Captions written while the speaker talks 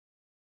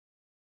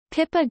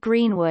Pippa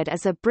Greenwood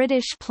is a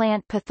British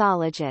plant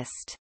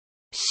pathologist.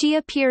 She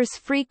appears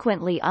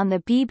frequently on the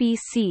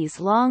BBC's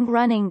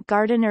long-running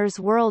Gardener's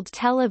World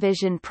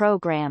television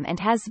programme and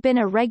has been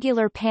a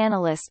regular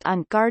panellist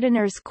on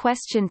Gardener's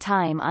Question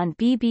Time on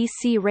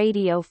BBC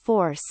Radio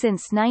 4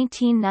 since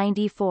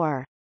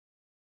 1994.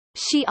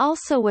 She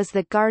also was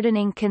the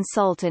gardening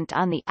consultant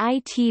on the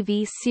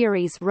ITV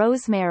series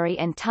Rosemary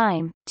and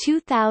Thyme,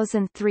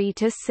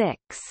 2003-06.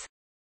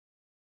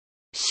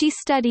 She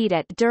studied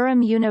at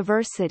Durham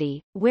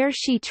University, where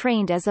she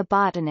trained as a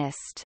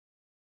botanist.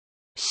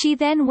 She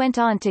then went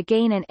on to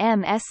gain an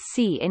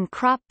MSc in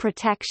crop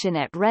protection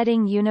at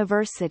Reading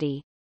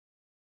University.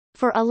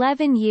 For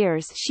 11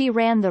 years she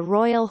ran the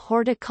Royal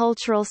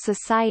Horticultural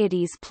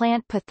Society's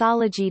Plant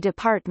Pathology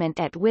Department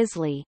at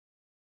Wisley.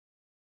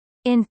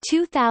 In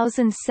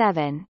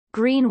 2007,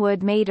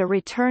 Greenwood made a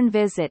return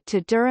visit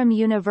to Durham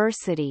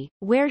University,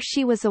 where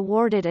she was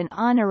awarded an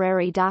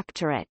honorary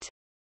doctorate.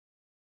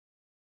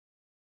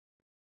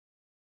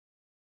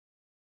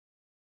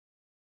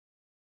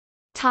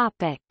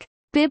 Topic: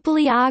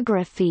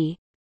 Bibliography.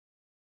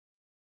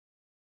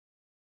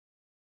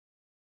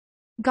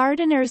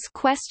 Gardener's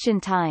Question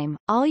Time,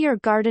 All Your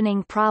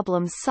Gardening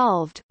Problems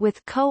Solved,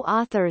 with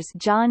co-authors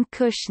John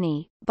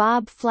Cushney,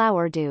 Bob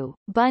Flowerdew,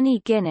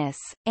 Bunny Guinness,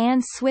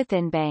 Anne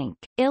Swithenbank,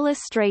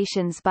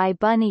 illustrations by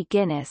Bunny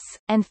Guinness,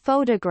 and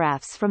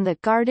photographs from the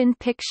Garden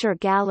Picture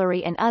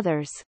Gallery and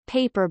others,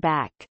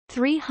 paperback,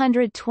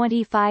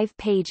 325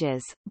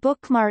 pages,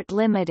 Bookmart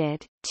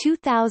Limited,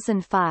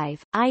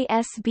 2005,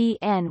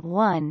 ISBN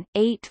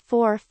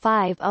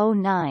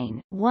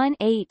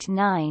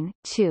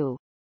 1-84509-189-2.